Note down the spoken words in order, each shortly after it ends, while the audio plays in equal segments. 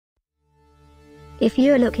If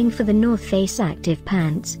you're looking for the North Face active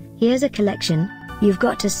pants, here's a collection you've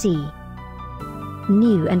got to see.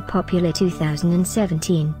 New and popular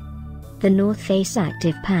 2017. The North Face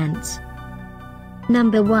active pants.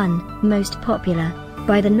 Number 1, most popular,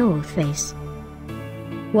 by the North Face.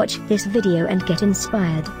 Watch this video and get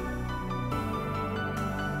inspired.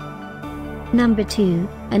 Number 2,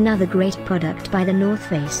 another great product by the North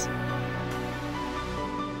Face.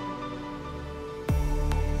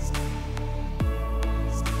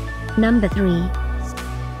 Number 3.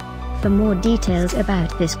 For more details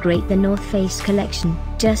about this great The North Face collection,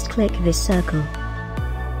 just click this circle.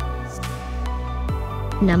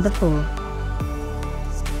 Number 4.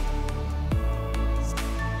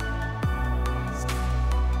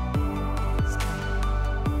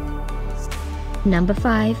 Number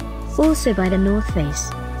 5, also by the North Face.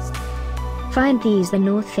 Find these The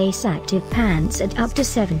North Face active pants at up to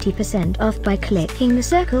 70% off by clicking the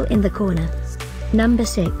circle in the corner. Number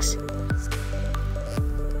 6.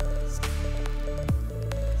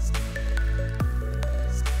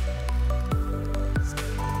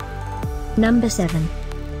 Number 7.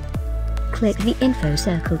 Click the info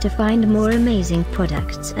circle to find more amazing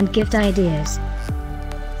products and gift ideas.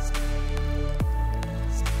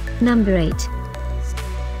 Number 8.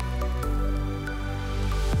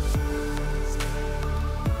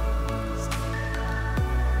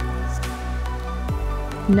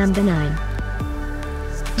 Number 9.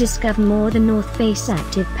 Discover more The North Face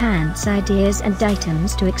active pants ideas and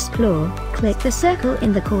items to explore, click the circle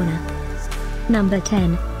in the corner. Number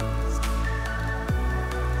 10.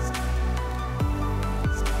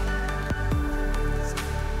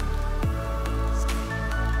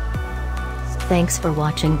 Thanks for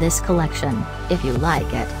watching this collection. If you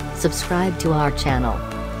like it, subscribe to our channel.